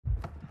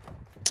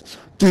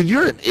Dude,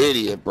 you're an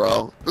idiot,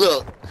 bro.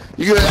 Look,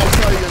 that's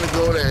how you're gonna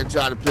go there and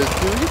try to piss.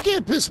 Dude, you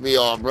can't piss me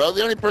off, bro.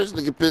 The only person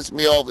that can piss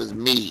me off is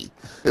me.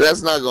 And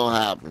that's not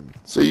gonna happen.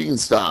 So you can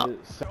stop.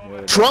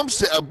 Trump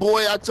said,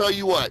 boy, I tell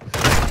you what,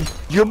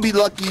 you'll be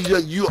lucky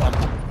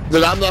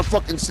that I'm not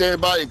fucking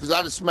standing by you, because I'd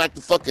have smacked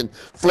the fucking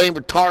flame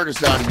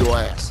retardants out of your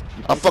ass.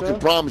 I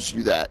fucking promise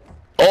you that.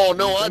 Oh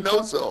no, I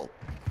know so.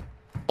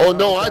 Oh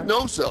no, I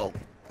know so.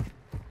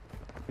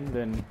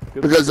 Then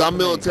because I'm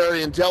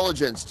military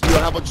intelligence. You know,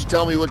 how about you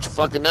tell me what you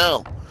fucking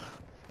know?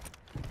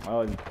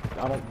 I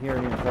don't hear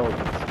any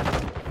intelligence.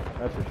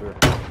 That's for sure.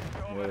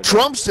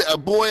 Trump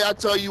said, boy, I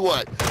tell you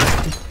what,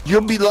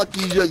 you'll be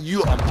lucky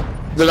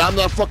that I'm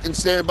not fucking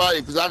standing by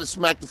you, because I'd have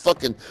smacked the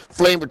fucking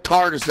flame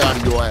retardants out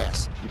of your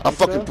ass. I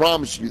fucking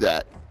promise you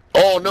that.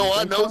 Oh no,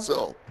 I know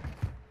so.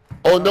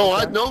 Oh no,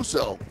 I know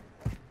so.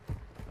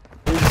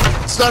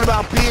 It's not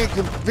about being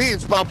convinced,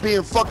 it's about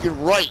being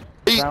fucking right.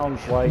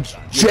 Sounds like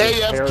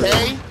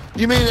JFK?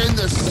 You mean in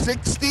the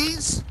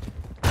 60s?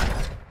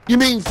 You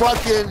mean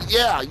fucking,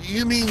 yeah,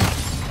 you mean,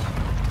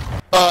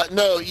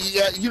 no,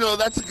 yeah, you know,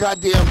 that's a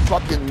goddamn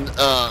fucking,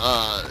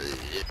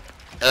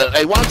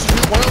 hey, why don't you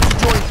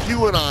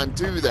join QAnon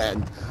too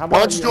then? Why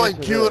don't you join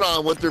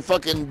QAnon with their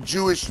fucking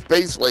Jewish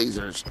space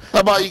lasers? How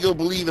about you go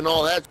believe in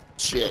all that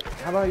shit?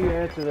 How about you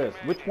answer this?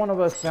 Which one of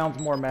us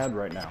sounds more mad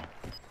right now?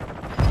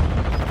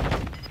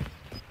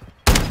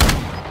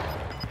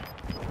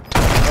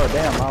 Oh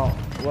damn!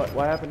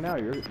 What happened now?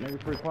 You're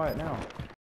pretty quiet now.